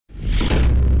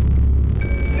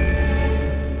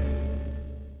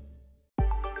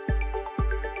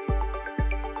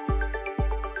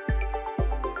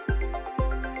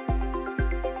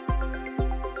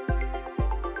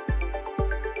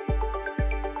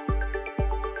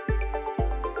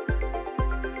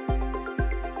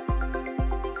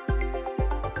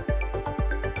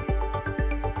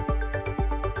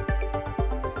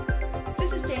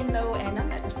Hello, and I'm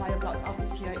at the Fireblocks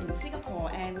office here in Singapore,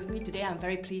 and with me today I'm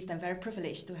very pleased and very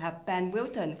privileged to have Ben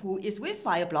Wilton, who is with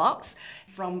Fireblocks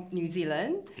from New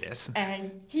Zealand. Yes.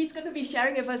 And he's going to be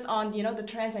sharing with us on, the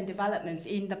trends and developments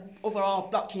in the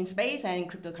overall blockchain space and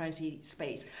cryptocurrency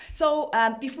space. So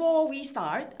before we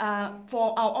start,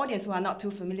 for our audience who are not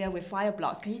too familiar with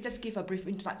Fireblocks, can you just give a brief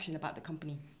introduction about the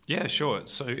company? Yeah, sure.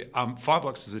 So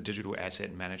Fireblocks is a digital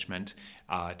asset management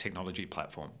technology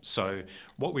platform. So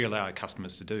what we allow our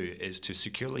customers to do is to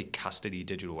securely custody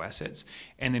digital assets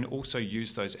and then also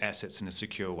use those assets in a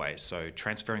secure way. So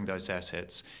transferring those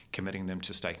assets, committing them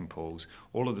to staking pools,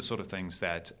 all of the sort of things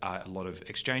that a lot of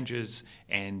exchanges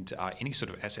and any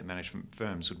sort of asset management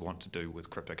firms would want to do with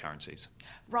cryptocurrencies.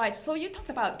 Right. So you talked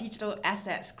about digital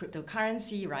assets,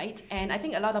 cryptocurrency, right? And I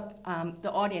think a lot of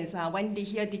the audience, when they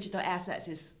hear digital assets,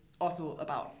 is also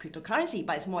about cryptocurrency,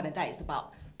 but it's more than that. It's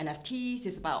about NFTs,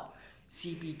 it's about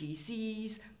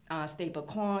CBDCs,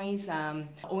 stablecoins,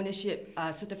 ownership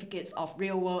certificates of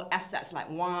real-world assets like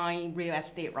wine, real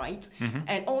estate, right? Mm-hmm.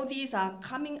 And all these are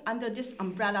coming under this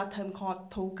umbrella term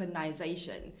called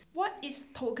tokenization. What is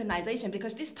tokenization?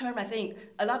 Because this term, I think,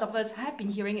 a lot of us have been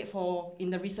hearing it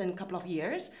in the recent couple of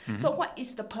years. Mm-hmm. So what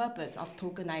is the purpose of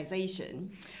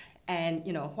tokenization? And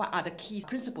what are the key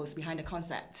principles behind the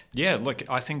concept? Yeah, look,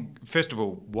 I think, first of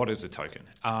all, what is a token?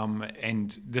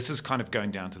 And this is kind of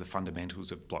going down to the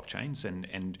fundamentals of blockchains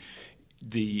and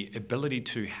the ability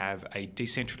to have a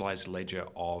decentralized ledger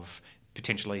of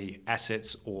potentially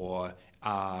assets or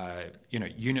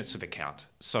units of account.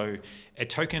 So a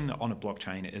token on a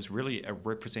blockchain is really a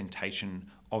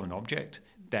representation of an object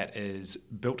that is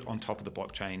built on top of the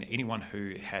blockchain. Anyone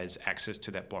who has access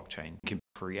to that blockchain can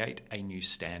create a new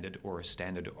standard or a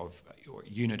standard of or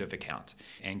unit of account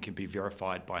and can be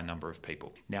verified by a number of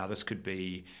people. Now, this could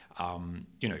be,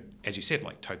 as you said,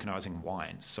 like tokenizing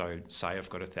wine. So say I've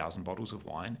got 1,000 bottles of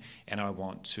wine and I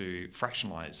want to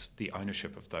fractionalize the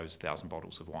ownership of those 1,000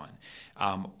 bottles of wine.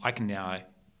 I can now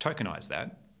tokenize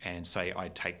that and say I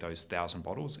take those 1,000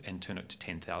 bottles and turn it to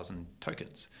 10,000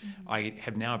 tokens. Mm-hmm. I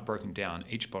have now broken down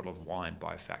each bottle of wine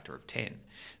by a factor of 10.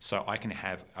 So I can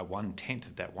have a 1/10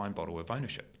 of that wine bottle of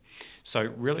ownership.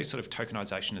 So really sort of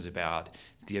tokenization is about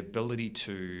the ability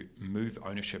to move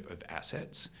ownership of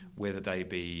assets, whether they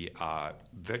be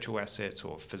virtual assets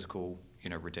or physical,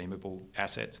 redeemable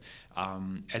assets,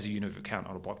 as a unit of account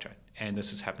on a blockchain. And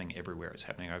this is happening everywhere. It's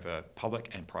happening over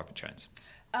public and private chains.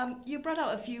 You brought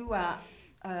out a few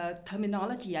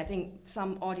terminology. I think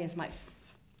some audience might,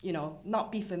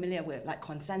 not be familiar with, like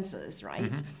consensus,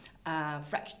 right?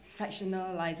 Mm-hmm.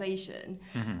 Fractionalization.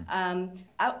 Mm-hmm.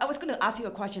 I was going to ask you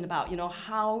a question about,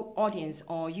 how audience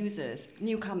or users,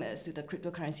 newcomers to the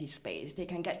cryptocurrency space, they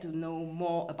can get to know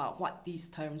more about what these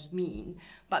terms mean.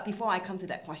 But before I come to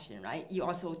that question, right, you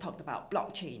also talked about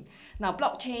blockchain. Now,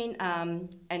 blockchain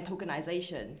and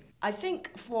tokenization. I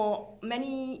think for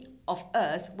many of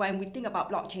us, when we think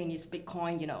about blockchain, it's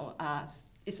Bitcoin,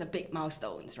 it's a big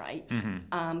milestones, right?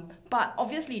 Mm-hmm. But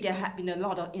obviously, there have been a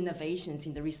lot of innovations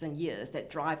in the recent years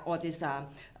that drive all these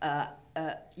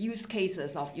use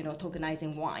cases of,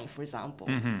 tokenizing wine, for example.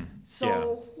 Mm-hmm.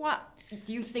 So what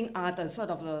do you think are the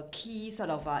sort of the key sort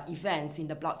of events in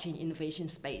the blockchain innovation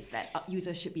space that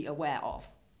users should be aware of?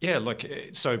 Yeah, look,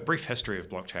 so brief history of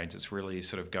blockchains, it's really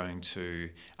sort of going to,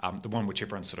 the one which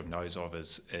everyone sort of knows of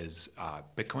is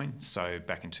Bitcoin. So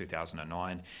back in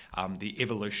 2009, the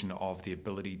evolution of the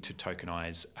ability to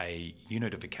tokenize a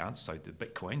unit of account, so the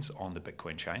Bitcoins on the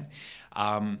Bitcoin chain.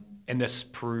 And this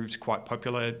proved quite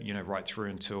popular, right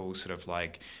through until sort of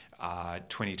like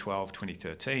 2012,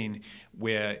 2013,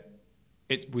 where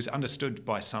it was understood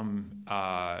by some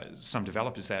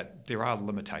developers that there are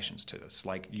limitations to this.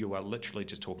 Like, you are literally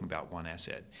just talking about one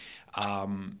asset.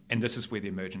 And this is where the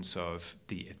emergence of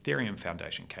the Ethereum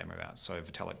Foundation came about. So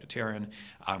Vitalik Buterin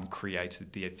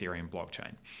created the Ethereum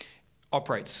blockchain.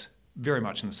 Operates very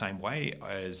much in the same way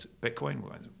as Bitcoin,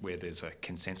 where there's a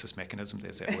consensus mechanism,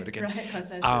 there's that word again, right,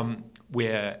 consensus.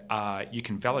 Where you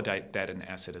can validate that an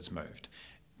asset is moved.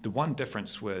 The one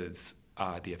difference with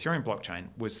the Ethereum blockchain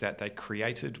was that they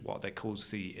created what they call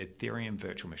the Ethereum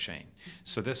Virtual Machine.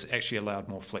 So this actually allowed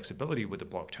more flexibility with the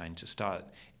blockchain to start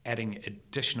adding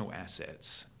additional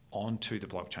assets onto the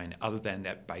blockchain other than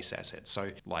that base asset.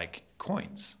 So like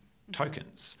coins,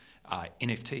 tokens,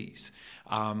 NFTs.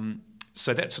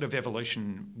 So that sort of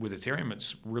evolution with Ethereum,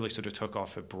 it's really sort of took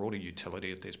off a broader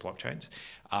utility of these blockchains.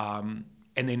 And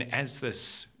then as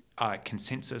this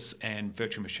consensus and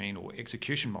virtual machine or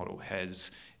execution model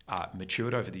has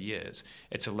matured over the years,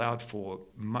 it's allowed for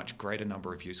much greater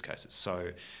number of use cases.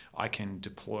 So I can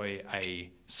deploy a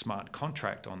smart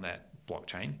contract on that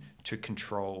blockchain to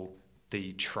control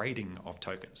the trading of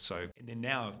tokens. So and then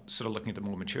now sort of looking at the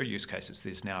more mature use cases,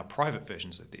 there's now private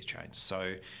versions of these chains.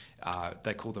 So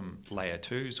they call them layer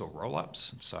 2s or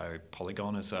rollups. So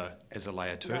Polygon is a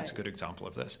layer 2. Right. It's a good example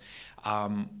of this,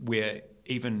 where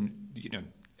even,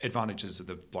 advantages of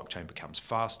the blockchain becomes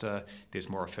faster, there's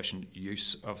more efficient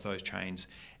use of those chains,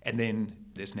 and then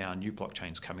there's now new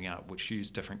blockchains coming out which use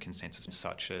different consensus,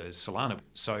 such as Solana.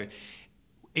 So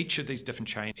each of these different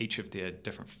chains, each of their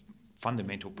different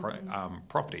fundamental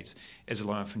properties is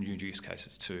allowing for new use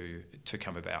cases to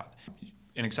come about.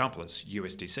 An example is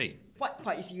USDC.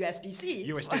 What is USDC?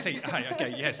 USDC.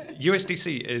 Okay, yes.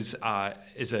 USDC is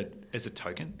a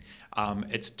token.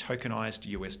 It's tokenized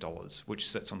US dollars, which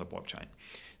sits on the blockchain.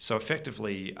 So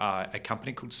effectively, a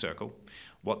company called Circle,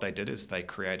 what they did is they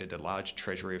created a large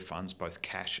treasury of funds, both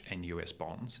cash and US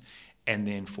bonds. And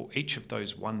then for each of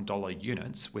those $1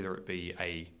 units, whether it be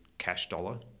a cash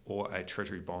dollar or a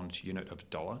treasury bond unit of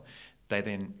 $1, they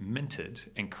then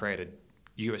minted and created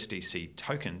USDC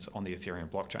tokens on the Ethereum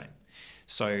blockchain.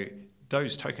 So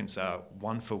those tokens are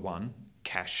 1-for-1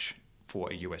 cash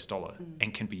for a US dollar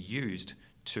and can be used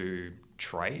to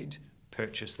trade,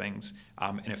 purchase things,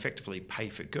 and effectively pay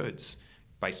for goods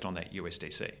based on that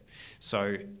USDC.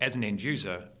 So as an end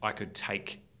user, I could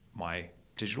take my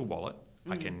digital wallet,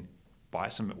 I can buy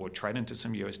some or trade into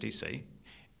some USDC,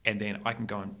 and then I can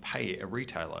go and pay a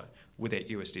retailer with that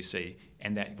USDC,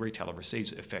 and that retailer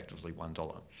receives effectively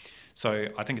 $1. So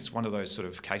I think it's one of those sort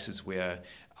of cases where,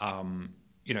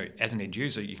 as an end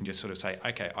user, you can just sort of say,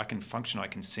 okay, I can function, I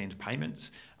can send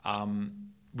payments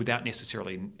without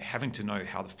necessarily having to know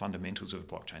how the fundamentals of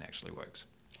the blockchain actually works.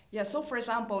 Yeah, so for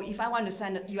example, if I want to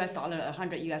send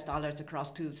 $100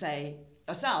 across to, say,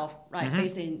 yourself, right,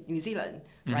 based in New Zealand,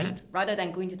 right, rather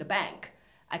than going to the bank,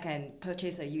 I can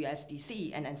purchase a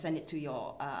USDC and then send it to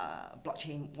your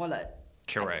blockchain wallet.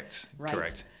 Correct, right?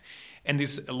 Correct. And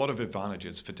there's a lot of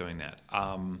advantages for doing that.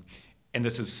 And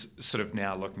this is sort of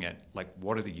now looking at, like,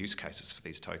 what are the use cases for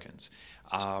these tokens?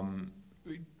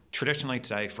 Traditionally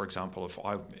today, for example, if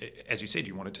as you said,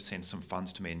 you wanted to send some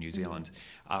funds to me in New Zealand,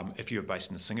 if you were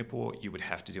based in Singapore, you would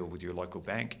have to deal with your local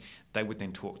bank. They would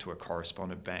then talk to a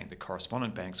correspondent bank. The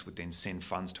correspondent banks would then send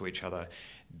funds to each other.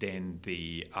 Then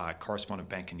the correspondent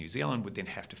bank in New Zealand would then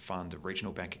have to fund a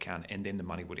regional bank account, and then the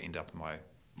money would end up in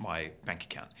my bank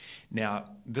account.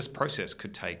 Now, this process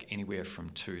could take anywhere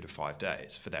from 2 to 5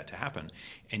 days for that to happen,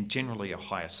 and generally a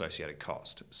high associated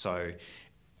cost. So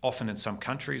often in some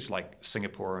countries like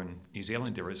Singapore and New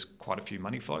Zealand, there is quite a few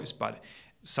money flows, but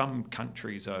some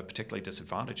countries are particularly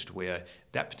disadvantaged where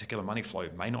that particular money flow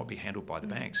may not be handled by the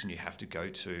banks, and you have to go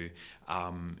to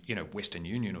Western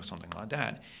Union or something like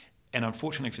that. And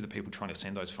unfortunately for the people trying to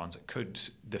send those funds,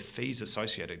 the fees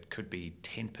associated could be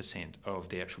 10% of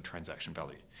the actual transaction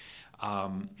value.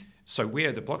 So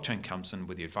where the blockchain comes in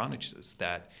with the advantage is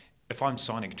that if I'm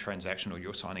signing a transaction or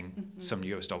you're signing some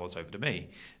US dollars over to me,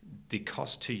 the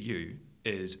cost to you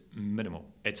is minimal.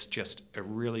 It's just a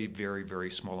really very,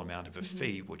 very small amount of a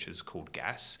fee, which is called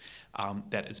gas,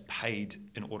 that is paid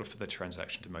in order for the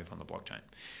transaction to move on the blockchain.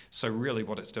 So really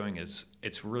what it's doing is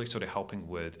it's really sort of helping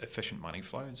with efficient money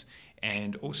flows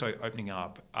and also opening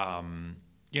up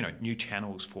new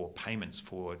channels for payments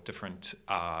for different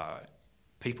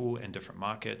people in different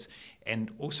markets,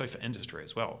 and also for industry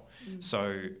as well.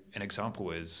 So an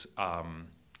example is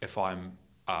if I'm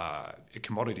a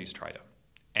commodities trader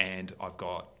and I've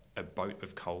got a boat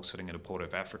of coal sitting in a port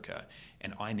of Africa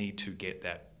and I need to get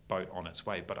that boat on its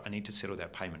way, but I need to settle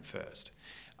that payment first.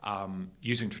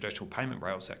 Using traditional payment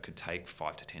rails, that could take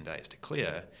 5 to 10 days to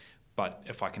clear, but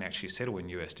if I can actually settle in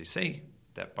USDC,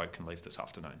 that boat can leave this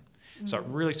afternoon. So it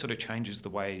really sort of changes the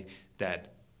way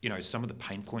that some of the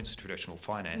pain points of traditional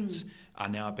finance are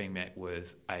now being met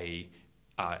with a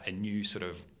new sort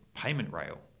of payment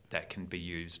rail that can be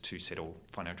used to settle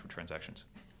financial transactions.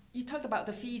 You talked about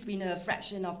the fees being a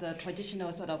fraction of the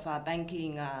traditional sort of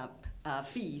banking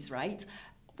fees, right?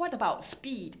 What about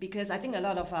speed? Because I think a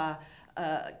lot of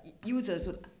users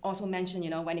would also mention,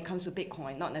 when it comes to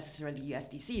Bitcoin, not necessarily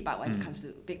USDC, but when it comes to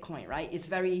Bitcoin, right? It's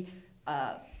very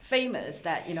famous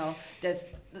that there's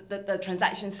the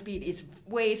transaction speed is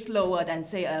way slower than,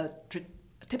 say, a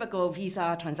typical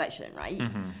Visa transaction, right?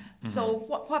 So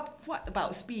what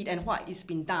about speed, and what is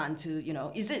being done to,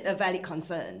 is it a valid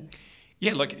concern?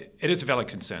 Yeah, look, it is a valid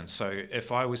concern. So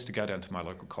if I was to go down to my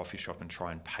local coffee shop and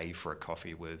try and pay for a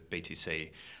coffee with BTC,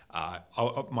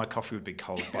 my coffee would be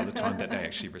cold by the time that they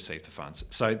actually receive the funds.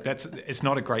 So it's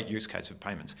not a great use case for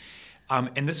payments.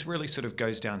 And this really sort of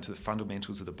goes down to the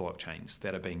fundamentals of the blockchains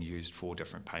that are being used for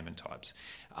different payment types.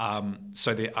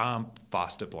 So there are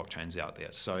faster blockchains out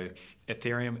there. So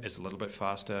Ethereum is a little bit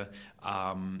faster.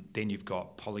 Then you've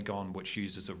got Polygon, which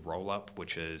uses a rollup,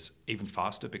 which is even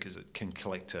faster because it can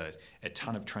collect a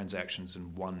ton of transactions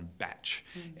in one batch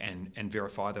and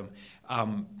verify them.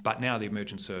 But now the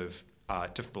emergence of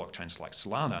different blockchains like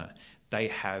Solana, they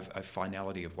have a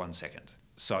finality of 1 second.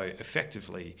 So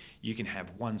effectively, you can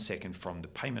have 1 second from the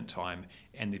payment time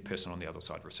and the person on the other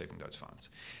side receiving those funds.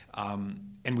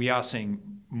 And we are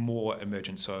seeing more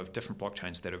emergence of different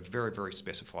blockchains that are very, very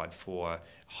specified for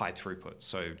high throughput.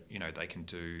 So, they can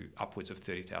do upwards of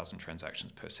 30,000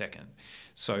 transactions per second.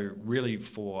 So really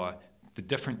for the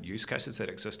different use cases that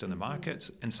exist in the markets,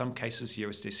 in some cases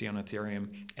USDC on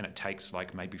Ethereum, and it takes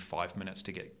like maybe 5 minutes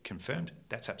to get confirmed,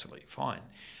 that's absolutely fine.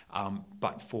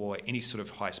 But for any sort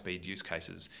of high-speed use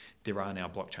cases, there are now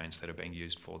blockchains that are being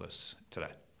used for this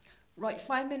today. Right,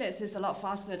 5 minutes is a lot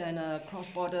faster than a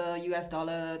cross-border US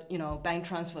dollar, bank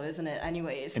transfer, isn't it?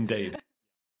 Anyways. Indeed.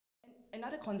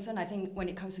 Another concern, I think, when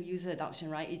it comes to user adoption,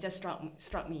 right, it just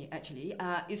struck me actually,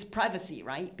 is privacy,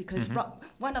 right? Because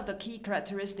one of the key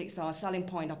characteristics or selling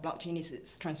point of blockchain is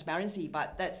its transparency,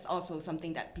 but that's also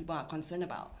something that people are concerned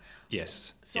about.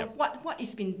 Yes. So what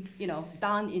is been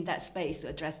done in that space to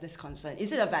address this concern?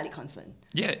 Is it a valid concern?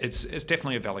 Yeah, it's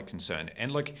definitely a valid concern.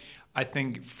 And look, I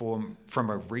think from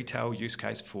a retail use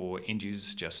case for end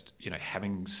users, just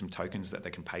having some tokens that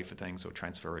they can pay for things or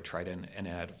transfer or trade in and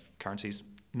out of currencies,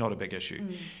 not a big issue.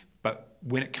 But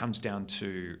when it comes down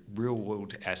to real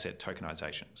world asset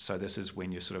tokenization, so this is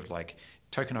when you're sort of like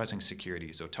tokenizing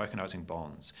securities or tokenizing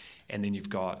bonds, and then you've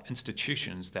got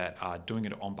institutions that are doing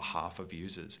it on behalf of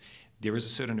users, there is a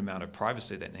certain amount of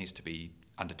privacy that needs to be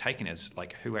undertaken as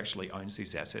like who actually owns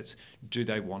these assets, do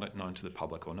they want it known to the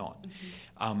public or not?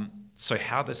 So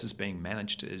how this is being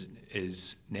managed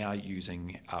is now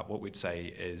using what we'd say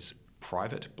is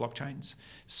private blockchains.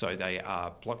 So they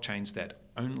are blockchains that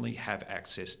only have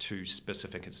access to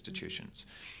specific institutions.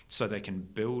 So they can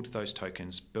build those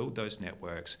tokens, build those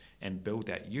networks, and build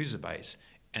that user base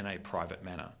in a private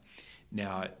manner.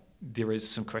 Now, there is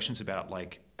some questions about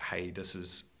like, hey, this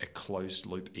is a closed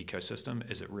loop ecosystem.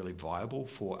 Is it really viable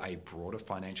for a broader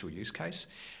financial use case?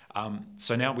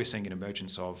 So now we're seeing an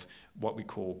emergence of what we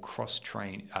call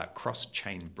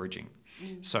cross-chain bridging.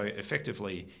 So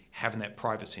effectively having that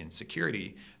privacy and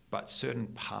security, but certain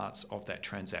parts of that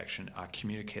transaction are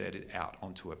communicated out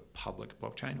onto a public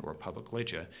blockchain or a public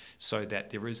ledger so that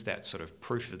there is that sort of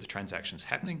proof of the transactions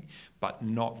happening, but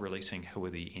not releasing who are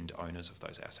the end owners of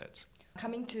those assets.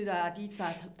 Coming to these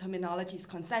terminologies,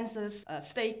 consensus,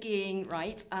 staking,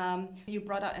 right? You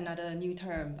brought up another new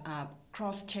term,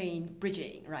 cross-chain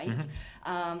bridging, right?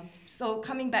 So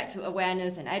coming back to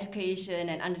awareness and education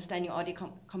and understanding all the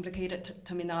complicated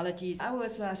terminologies, I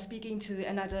was speaking to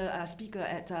another speaker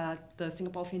at the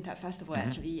Singapore FinTech Festival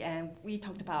actually, and we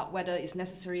talked about whether it's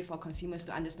necessary for consumers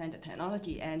to understand the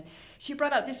technology. And she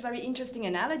brought up this very interesting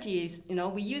analogy.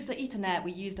 We use the Ethernet,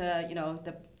 we use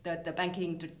the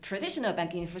banking, the traditional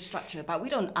banking infrastructure, but we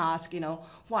don't ask,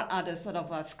 what are the sort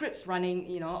of scripts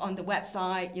running, on the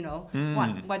website,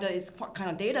 whether it's what kind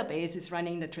of database is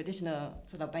running the traditional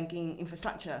sort of banking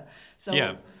infrastructure.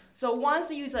 So once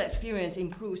the user experience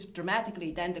improves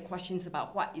dramatically, then the questions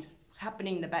about what is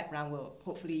happening in the background will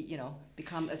hopefully,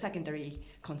 become a secondary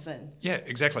concern. Yeah,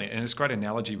 exactly. And it's a great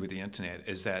analogy with the internet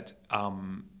is that,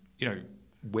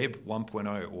 Web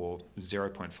 1.0 or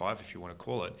 0.5, if you want to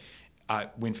call it,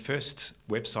 when first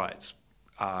websites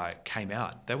came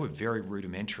out, they were very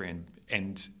rudimentary,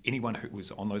 and anyone who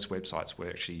was on those websites were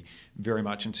actually very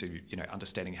much into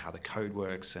understanding how the code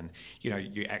works, and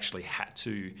you actually had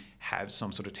to have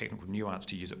some sort of technical nuance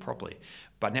to use it properly.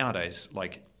 But nowadays,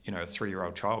 like a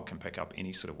 3-year-old child can pick up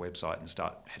any sort of website and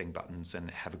start hitting buttons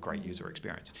and have a great user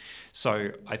experience.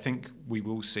 So I think we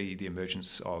will see the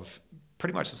emergence of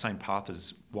pretty much the same path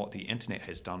as what the internet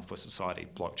has done for society.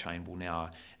 Blockchain will now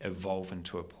evolve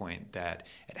into a point that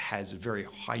it has a very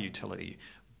high utility,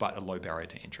 but a low barrier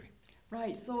to entry.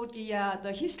 Right, so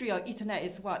the history of internet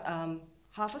is what,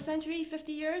 half a century,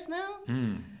 50 years now?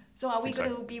 So are we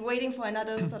going to be waiting for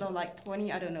another sort of like 20,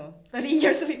 30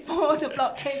 years before the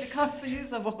blockchain becomes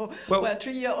usable, where a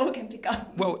 3-year-old can pick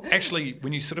up? Well, actually,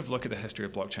 when you sort of look at the history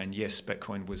of blockchain, yes,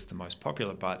 Bitcoin was the most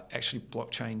popular, but actually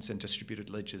blockchains and distributed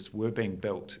ledgers were being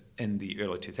built in the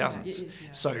early 2000s.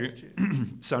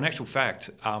 So in actual fact,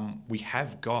 we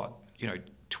have got,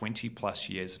 20 plus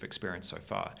years of experience so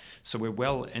far. So we're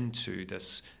well into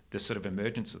this the sort of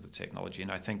emergence of the technology.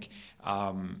 And I think,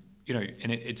 and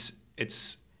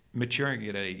it's maturing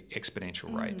at an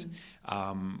exponential rate.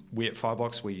 We at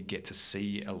Fireblocks, we get to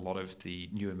see a lot of the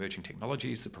new emerging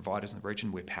technologies, the providers in the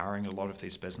region. We're powering a lot of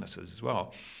these businesses as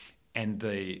well. And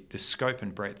the scope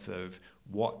and breadth of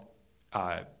what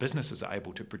businesses are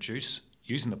able to produce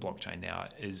using the blockchain now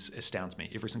astounds me.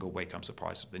 Every single week I'm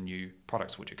surprised at the new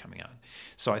products which are coming out.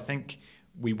 So I think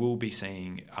we will be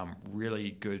seeing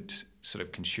really good sort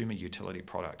of consumer utility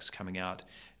products coming out,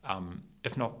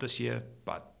 if not this year,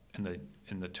 but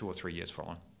in the 2 or 3 years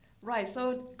following. Right,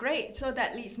 so great. So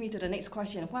that leads me to the next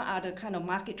question. What are the kind of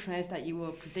market trends that you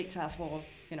will predict for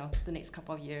the next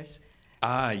couple of years?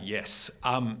 Yes.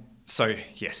 So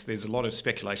yes, there's a lot of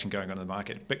speculation going on in the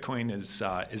market. Bitcoin is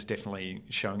definitely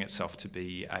showing itself to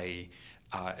be a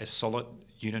solid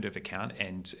unit of account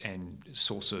and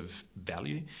source of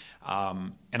value,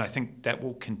 and I think that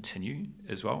will continue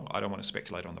as well. I don't want to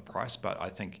speculate on the price, but I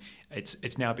think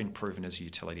it's now been proven as a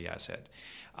utility asset.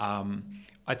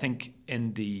 I think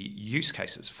in the use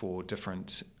cases for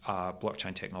different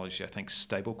blockchain technology, I think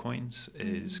stablecoins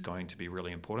is going to be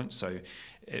really important. So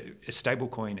a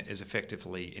stablecoin is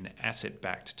effectively an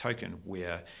asset-backed token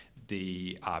where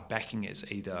the backing is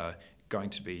either going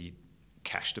to be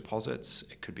cash deposits,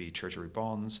 it could be treasury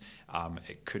bonds,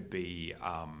 it could be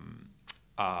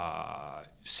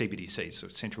CBDCs, so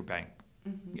central bank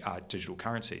digital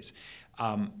currencies.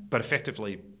 But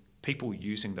effectively, people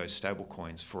using those stable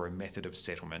coins for a method of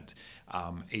settlement,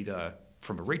 either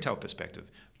from a retail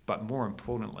perspective, but more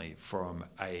importantly, from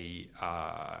a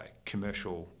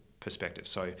commercial perspective.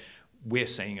 So we're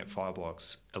seeing at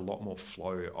Fireblocks a lot more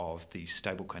flow of these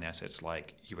stablecoin assets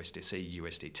like USDC,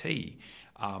 USDT,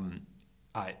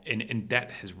 and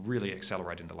that has really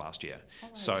accelerated in the last year.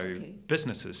 Right, so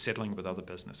businesses settling with other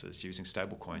businesses using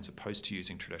stablecoins opposed to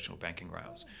using traditional banking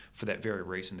rails for that very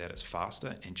reason that it's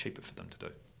faster and cheaper for them to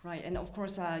do. Right, and of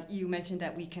course you mentioned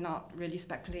that we cannot really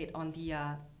speculate on the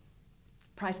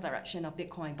price direction of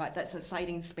Bitcoin, but that's an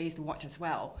exciting space to watch as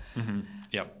well.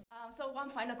 Yep. So one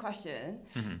final question.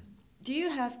 Do you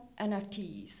have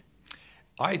NFTs?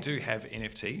 I do have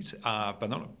NFTs, but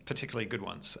not particularly good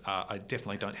ones. I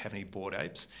definitely don't have any Bored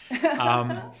Apes.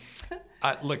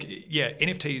 Look, yeah,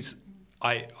 NFTs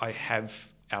I have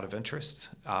out of interest,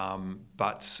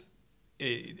 but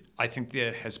I think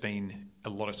there has been a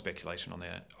lot of speculation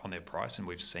on their price, and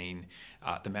we've seen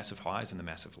the massive highs and the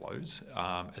massive lows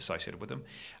associated with them.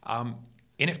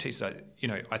 NFTs,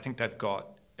 I think they've got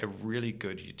a really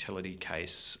good utility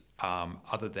case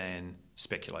other than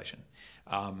speculation.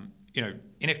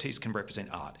 NFTs can represent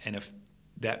art, and if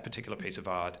that particular piece of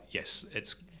art, yes,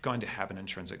 it's going to have an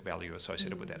intrinsic value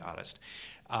associated with that artist.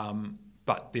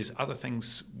 But there's other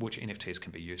things which NFTs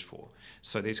can be used for.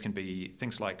 So these can be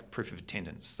things like proof of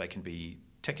attendance. They can be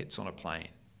tickets on a plane.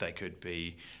 They could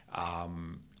be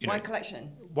wine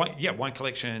collection. Wine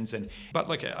collections. But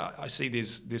look, I see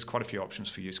there's quite a few options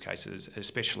for use cases,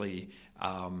 especially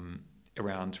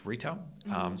around retail.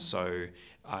 So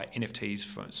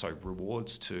NFTs, so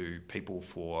rewards to people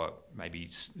for maybe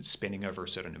spending over a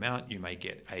certain amount. You may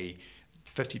get a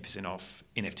 50% off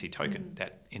NFT token.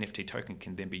 That NFT token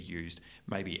can then be used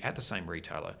maybe at the same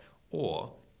retailer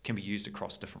or can be used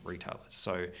across different retailers.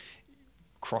 So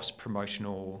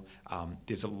cross-promotional,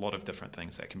 there's a lot of different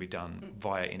things that can be done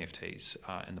via NFTs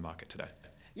in the market today.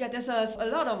 Yeah, there's a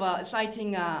lot of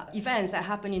exciting events that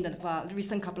happened in the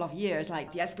recent couple of years,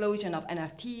 like the explosion of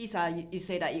NFTs. You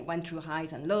say that it went through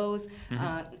highs and lows,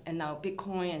 and now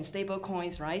Bitcoin and stable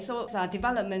coins, right? So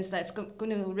developments that's going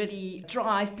to really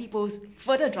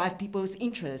further drive people's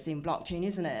interest in blockchain,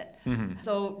 isn't it?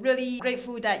 So really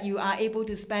grateful that you are able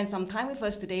to spend some time with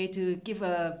us today to give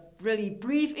a really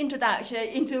brief introduction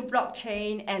into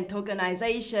blockchain and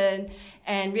tokenization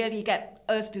and really get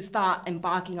us to start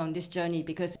embarking on this journey,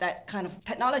 because that kind of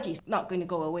technology is not going to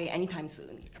go away anytime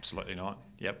soon. Absolutely not.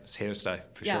 Yep, it's here to stay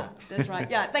for sure. Yeah, that's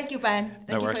right. Yeah, thank you, Ben.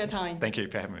 Thank you for your time. Thank you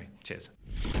for having me. Cheers.